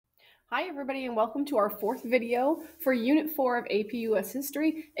Hi everybody and welcome to our fourth video for Unit 4 of AP US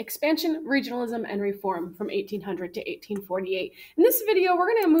History, Expansion, Regionalism, and Reform from 1800 to 1848. In this video, we're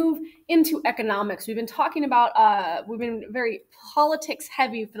going to move into economics. We've been talking about, we've been very politics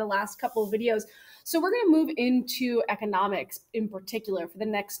heavy for the last couple of videos. So we're going to move into economics in particular for the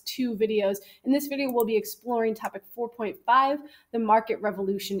next two videos. In this video, we'll be exploring topic 4.5, the market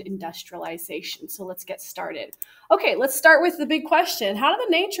revolution industrialization. So let's get started. Okay, let's start with the big question. How did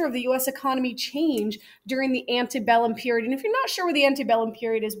the nature of the U.S. economy change during the antebellum period? And if you're not sure what the antebellum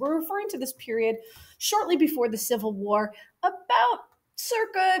period is, we're referring to this period shortly before the Civil War, about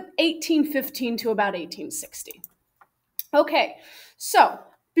circa 1815 to about 1860. Okay, so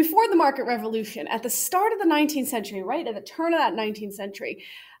before the market revolution, at the start of the 19th century, right, at the turn of that 19th century,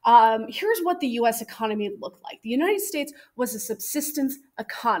 here's what the U.S. economy looked like. The United States was a subsistence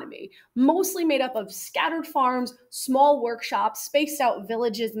economy, mostly made up of scattered farms, small workshops, spaced out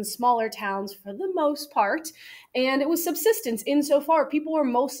villages and smaller towns for the most part. And it was subsistence insofar people were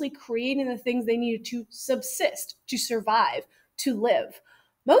mostly creating the things they needed to subsist, to survive, to live.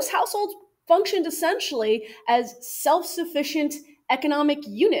 Most households functioned essentially as self-sufficient economic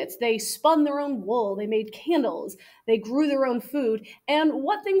units. They spun their own wool, they made candles, they grew their own food, and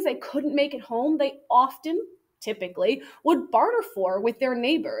what things they couldn't make at home, they often, typically, would barter for with their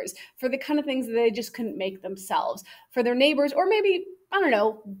neighbors for the kind of things that they just couldn't make themselves, for their neighbors, or maybe, I don't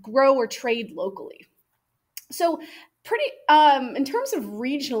know, grow or trade locally. So in terms of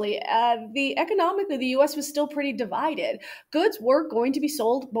regionally, economically, the U.S. was still pretty divided. Goods were going to be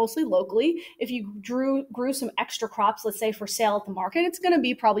sold mostly locally. If you grew some extra crops, let's say for sale at the market, it's going to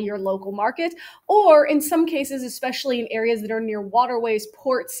be probably your local market. Or in some cases, especially in areas that are near waterways,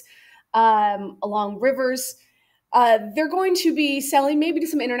 ports, along rivers, they're going to be selling maybe to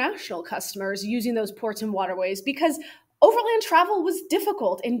some international customers using those ports and waterways because overland travel was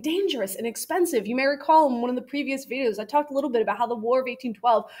difficult and dangerous and expensive. You may recall in one of the previous videos, I talked a little bit about how the War of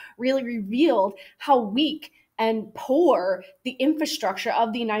 1812 really revealed how weak and poor the infrastructure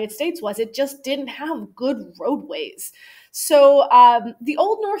of the United States was. It just didn't have good roadways. So the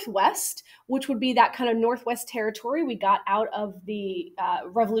Old Northwest, which would be that kind of Northwest territory we got out of the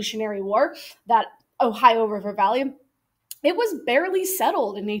Revolutionary War, that Ohio River Valley, it was barely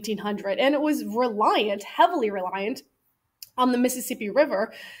settled in 1800, and it was heavily reliant, on the Mississippi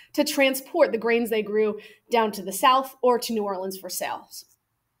River to transport the grains they grew down to the South or to New Orleans for sales.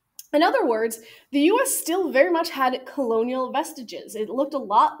 In other words, the U.S. still very much had colonial vestiges. It looked a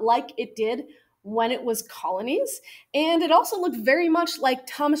lot like it did when it was colonies, and it also looked very much like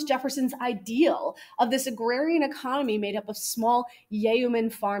Thomas Jefferson's ideal of this agrarian economy made up of small yeoman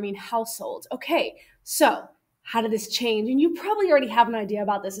farming households. Okay, so how did this change? And you probably already have an idea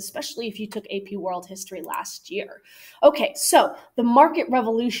about this, especially if you took AP World History last year. Okay, so the market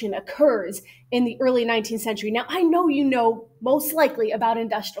revolution occurs in the early 19th century. Now, I know you know most likely about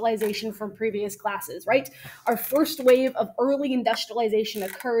industrialization from previous classes, right? Our first wave of early industrialization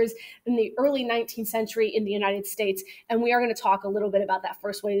occurs in the early 19th century in the United States, and we are going to talk a little bit about that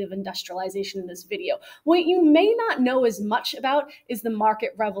first wave of industrialization in this video. What you may not know as much about is the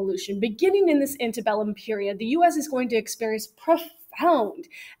market revolution. Beginning in this antebellum period, the U.S. is going to experience profound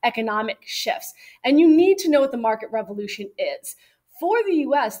economic shifts, and you need to know what the market revolution is. For the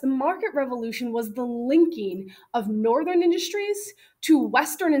U.S., the market revolution was the linking of northern industries to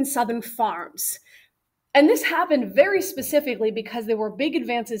western and southern farms. And this happened very specifically because there were big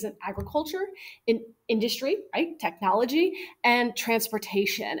advances in agriculture, in industry, right, technology, and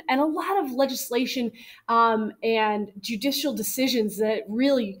transportation, and a lot of legislation and judicial decisions that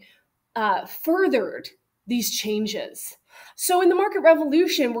really furthered these changes. So in the market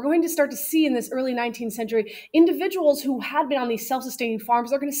revolution, we're going to start to see in this early 19th century, individuals who had been on these self-sustaining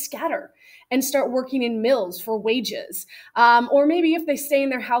farms are going to scatter and start working in mills for wages. Or maybe if they stay in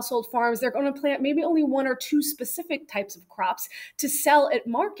their household farms, they're going to plant maybe only one or two specific types of crops to sell at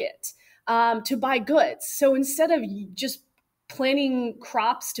market, to buy goods. So instead of just planting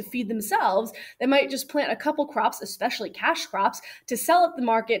crops to feed themselves, they might just plant a couple crops, especially cash crops, to sell at the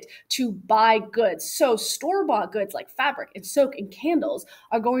market to buy goods. So store-bought goods like fabric and soap and candles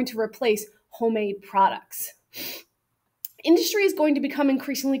are going to replace homemade products. Industry is going to become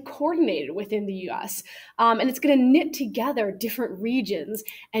increasingly coordinated within the U.S., and it's going to knit together different regions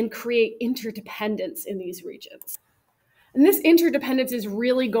and create interdependence in these regions. And this interdependence is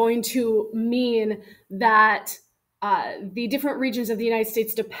really going to mean that the different regions of the United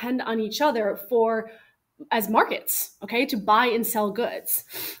States depend on each other as markets, okay, to buy and sell goods.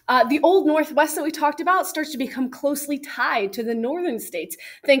 The Old Northwest that we talked about starts to become closely tied to the northern states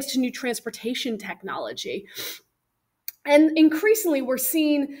thanks to new transportation technology. And increasingly, we're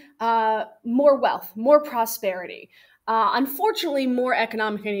seeing more wealth, more prosperity. Unfortunately, more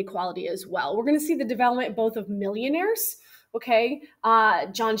economic inequality as well. We're going to see the development both of millionaires. Okay,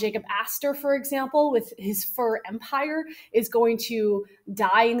 John Jacob Astor, for example, with his fur empire, is going to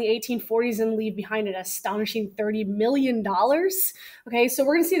die in the 1840s and leave behind an astonishing $30 million. Okay, so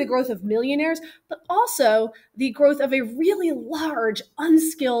we're going to see the growth of millionaires, but also the growth of a really large,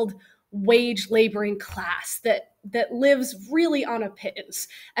 unskilled wage laboring class that lives really on a pittance.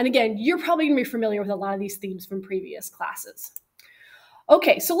 And again, you're probably going to be familiar with a lot of these themes from previous classes.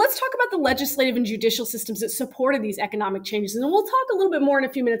 Okay, so let's talk about the legislative and judicial systems that supported these economic changes. And we'll talk a little bit more in a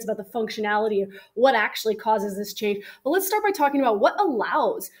few minutes about the functionality of what actually causes this change. But let's start by talking about what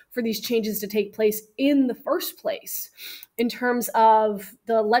allows for these changes to take place in the first place in terms of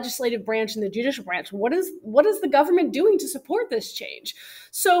the legislative branch and the judicial branch. What is the government doing to support this change?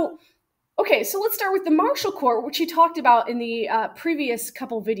 Okay, so let's start with the Marshall Court, which he talked about in the previous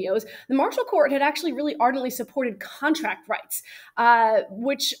couple videos. The Marshall Court had actually really ardently supported contract rights,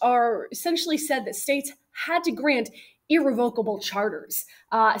 which are essentially said that states had to grant irrevocable charters,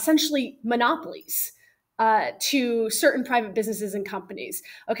 essentially monopolies, to certain private businesses and companies.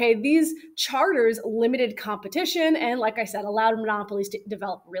 Okay, these charters limited competition and, like I said, allowed monopolies to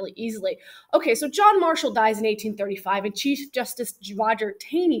develop really easily. Okay, so John Marshall dies in 1835 and Chief Justice Roger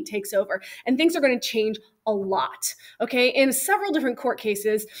Taney takes over, and things are going to change a lot. Okay, in several different court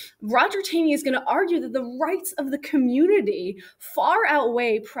cases, Roger Taney is going to argue that the rights of the community far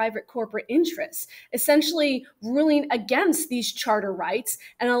outweigh private corporate interests, essentially ruling against these charter rights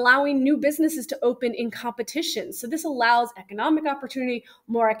and allowing new businesses to open in competition. So this allows economic opportunity,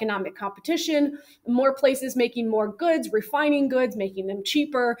 more economic competition, more places making more goods, refining goods, making them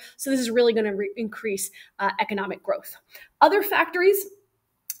cheaper. So this is really going to increase economic growth. Other factors,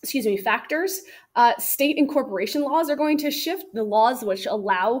 state and corporation laws are going to shift. The laws which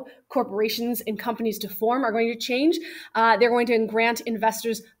allow corporations and companies to form are going to change. They're going to grant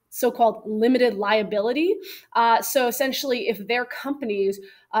investors so-called limited liability. So essentially, if the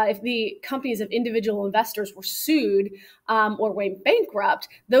companies of individual investors were sued or went bankrupt,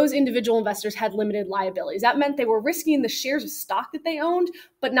 those individual investors had limited liabilities. That meant they were risking the shares of stock that they owned,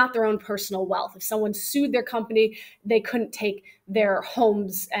 but not their own personal wealth. If someone sued their company, they couldn't take their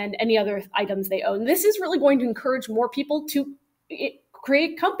homes and any other items they own. This is really going to encourage more people to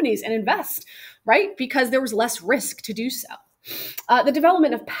create companies and invest, right? Because there was less risk to do so. The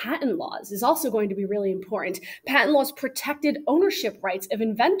development of patent laws is also going to be really important. Patent laws protected ownership rights of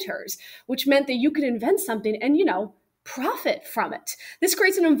inventors, which meant that you could invent something and, profit from it. This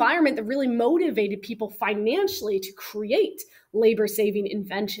creates an environment that really motivated people financially to create labor-saving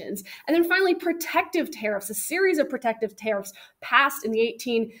inventions. And then finally, protective tariffs. A series of protective tariffs passed in the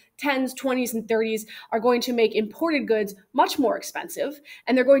 1810s, 20s, and 30s are going to make imported goods much more expensive,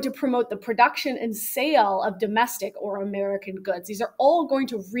 and they're going to promote the production and sale of domestic or American goods. These are all going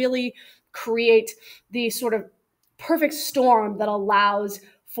to really create the sort of perfect storm that allows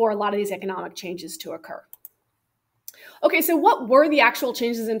for a lot of these economic changes to occur. Okay, so what were the actual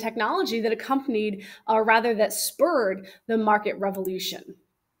changes in technology that accompanied, that spurred the market revolution?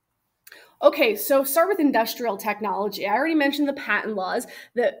 Okay, so start with industrial technology. I already mentioned the patent laws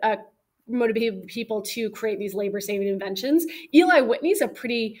that motivated people to create these labor-saving inventions. Eli Whitney's a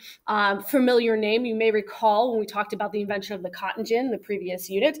pretty familiar name. You may recall when we talked about the invention of the cotton gin in the previous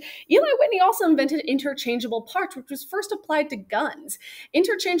unit. Eli Whitney also invented interchangeable parts, which was first applied to guns.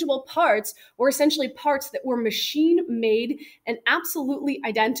 Interchangeable parts were essentially parts that were machine-made and absolutely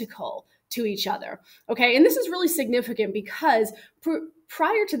identical to each other. Okay, and this is really significant because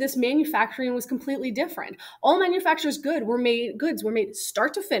prior to this, manufacturing was completely different. All manufacturers' goods were made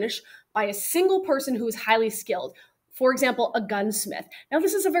start to finish by a single person who was highly skilled. For example, a gunsmith. Now,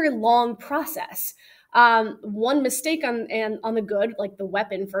 this is a very long process. One mistake on the good, like the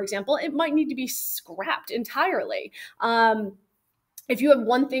weapon, for example, it might need to be scrapped entirely. If you have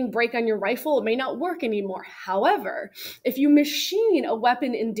one thing break on your rifle, it may not work anymore. However, if you machine a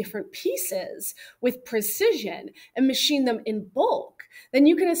weapon in different pieces with precision and machine them in bulk, then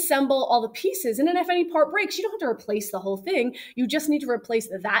you can assemble all the pieces. And then if any part breaks, you don't have to replace the whole thing. You just need to replace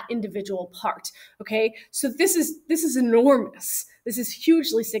that individual part. Okay, so this is enormous. This is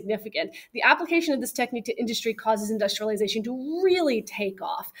hugely significant. The application of this technique to industry causes industrialization to really take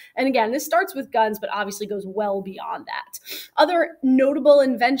off. And again, this starts with guns, but obviously goes well beyond that. Other notable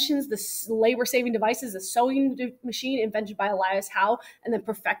inventions, the labor-saving devices, the sewing machine invented by Elias Howe and then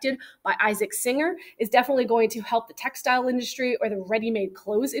perfected by Isaac Singer is definitely going to help the textile industry or the ready-made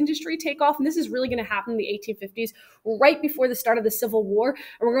clothes industry take off. And this is really going to happen in the 1850s, right before the start of the Civil War.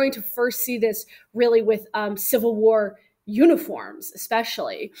 And we're going to first see this really with Civil War uniforms,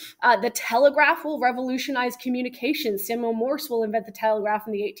 especially. The telegraph will revolutionize communication. Samuel Morse will invent the telegraph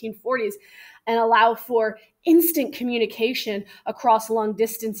in the 1840s and allow for instant communication across long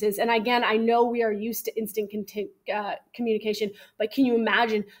distances. And again, I know we are used to instant communication, but can you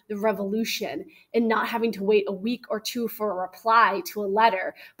imagine the revolution in not having to wait a week or two for a reply to a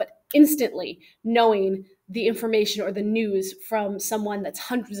letter, but instantly knowing the information or the news from someone that's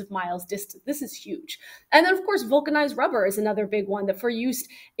hundreds of miles distant? This is huge. And then, of course, vulcanized rubber is another big one that for use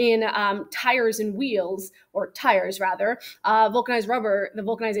in tires and wheels, or tires rather, vulcanized rubber, the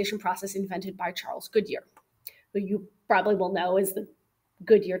vulcanization process invented by Charles Goodyear, who you probably will know is the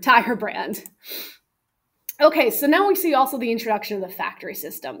Goodyear tire brand. Okay, so now we see also the introduction of the factory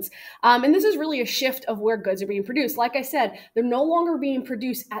systems. And this is really a shift of where goods are being produced. Like I said, they're no longer being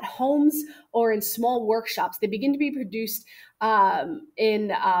produced at homes or in small workshops. They begin to be produced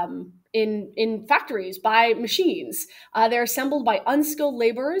in factories by machines. They're assembled by unskilled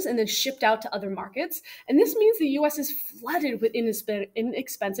laborers and then shipped out to other markets. And this means the U.S. is flooded with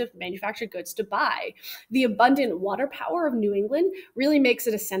inexpensive manufactured goods to buy. The abundant water power of New England really makes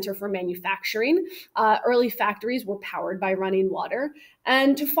it a center for manufacturing. Early factories were powered by running water.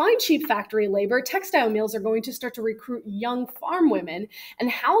 And to find cheap factory labor, textile mills are going to start to recruit young farm women and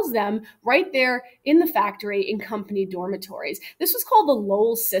house them right there in the factory in company dormitories. This was called the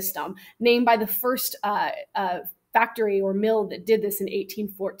Lowell system, named by the first factory or mill that did this in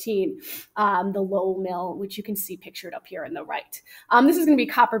 1814, the Lowell Mill, which you can see pictured up here on the right. This is going to be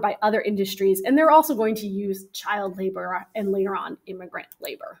copied by other industries, and they're also going to use child labor and later on immigrant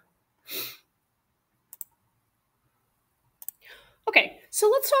labor. Okay, so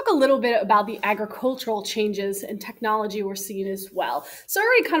let's talk a little bit about the agricultural changes and technology we're seeing as well. So I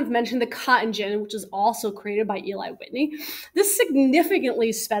already kind of mentioned the cotton gin, which was also created by Eli Whitney. This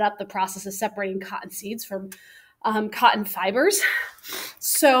significantly sped up the process of separating cotton seeds from cotton fibers.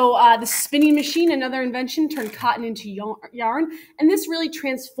 So the spinning machine, another invention, turned cotton into yarn, and this really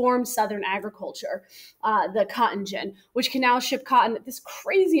transformed Southern agriculture, the cotton gin, which can now ship cotton at this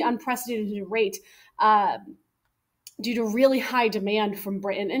crazy unprecedented rate due to really high demand from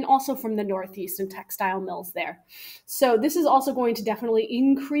Britain and also from the Northeast and textile mills there. So this is also going to definitely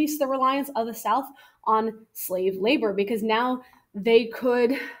increase the reliance of the South on slave labor, because now they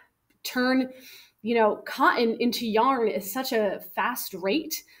could turn, cotton into yarn at such a fast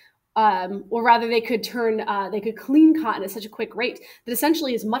rate. Or rather, they could clean cotton at such a quick rate that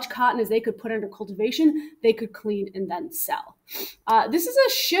essentially as much cotton as they could put under cultivation, they could clean and then sell. This is a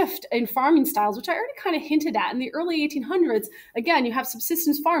shift in farming styles, which I already kind of hinted at. In the early 1800s, again, you have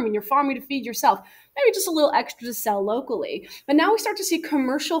subsistence farming. You're farming to feed yourself, maybe just a little extra to sell locally. But now we start to see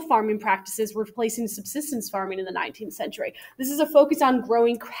commercial farming practices replacing subsistence farming in the 19th century. This is a focus on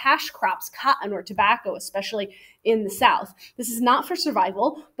growing cash crops, cotton or tobacco, especially in the South. This is not for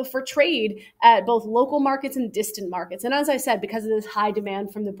survival, but for trade at both local markets and distant markets. And as I said, because of this high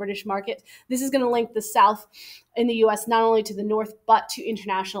demand from the British market, this is going to link the South in the U.S. not only to the North, but to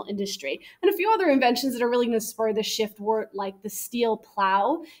international industry. And a few other inventions that are really going to spur the shift were like the steel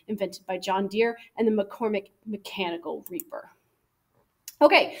plow, invented by John Deere, and the McCormick mechanical reaper.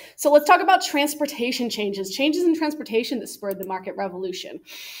 Okay, so let's talk about transportation changes in transportation that spurred the market revolution.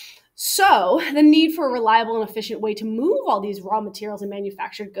 So the need for a reliable and efficient way to move all these raw materials and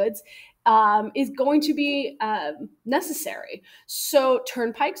manufactured goods is going to be necessary. So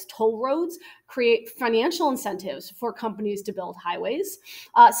turnpikes, toll roads create financial incentives for companies to build highways.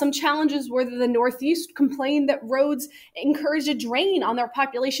 Some challenges were that the Northeast complained that roads encouraged a drain on their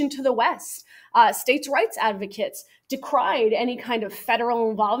population to the West. States' rights advocates decried any kind of federal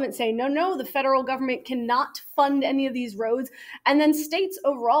involvement, saying, no, the federal government cannot fund any of these roads. And then states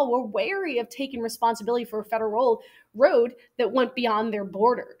overall were wary of taking responsibility for a federal road that went beyond their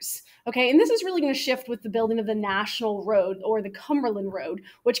borders. Okay, and this is really going to shift with the building of the National Road, or the Cumberland Road,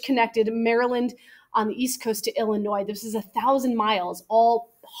 which connected Maryland on the East Coast to Illinois. This is 1,000 miles,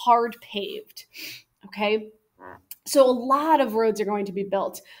 all hard paved. Okay. So a lot of roads are going to be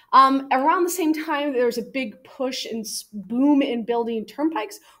built. Around the same time, there's a big push and boom in building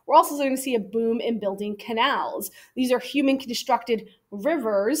turnpikes. We're also going to see a boom in building canals. These are human-constructed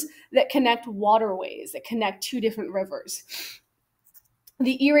rivers that connect waterways, that connect two different rivers.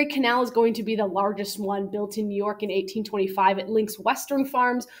 The Erie Canal is going to be the largest one, built in New York in 1825. It links Western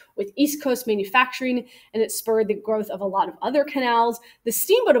farms with East Coast manufacturing, and it spurred the growth of a lot of other canals. The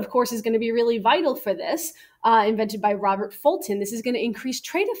steamboat, of course, is going to be really vital for this, invented by Robert Fulton. This is going to increase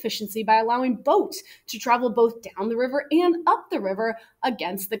trade efficiency by allowing boats to travel both down the river and up the river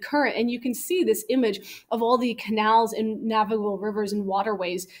against the current. And you can see this image of all the canals and navigable rivers and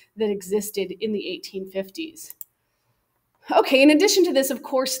waterways that existed in the 1850s. Okay, in addition to this, of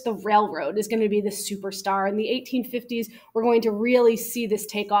course, the railroad is going to be the superstar. In the 1850s, we're going to really see this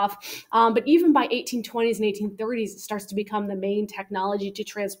take off. But even by 1820s and 1830s, it starts to become the main technology to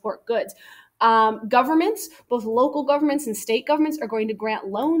transport goods. Governments, both local governments and state governments, are going to grant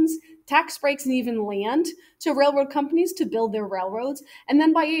loans, tax breaks, and even land to railroad companies to build their railroads. And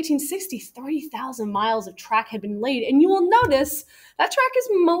then by 1860, 30,000 miles of track had been laid. And you will notice that track is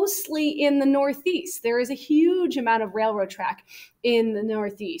mostly in the Northeast. There is a huge amount of railroad track in the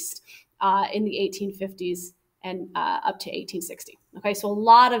Northeast in the 1850s and up to 1860. Okay, so a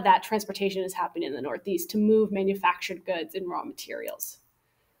lot of that transportation is happening in the Northeast to move manufactured goods and raw materials.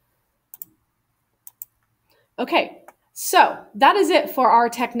 Okay, so that is it for our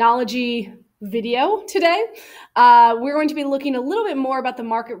technology video today. We're going to be looking a little bit more about the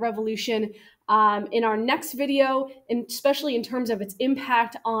market revolution in our next video, and especially in terms of its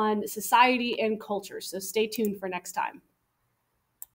impact on society and culture. So stay tuned for next time.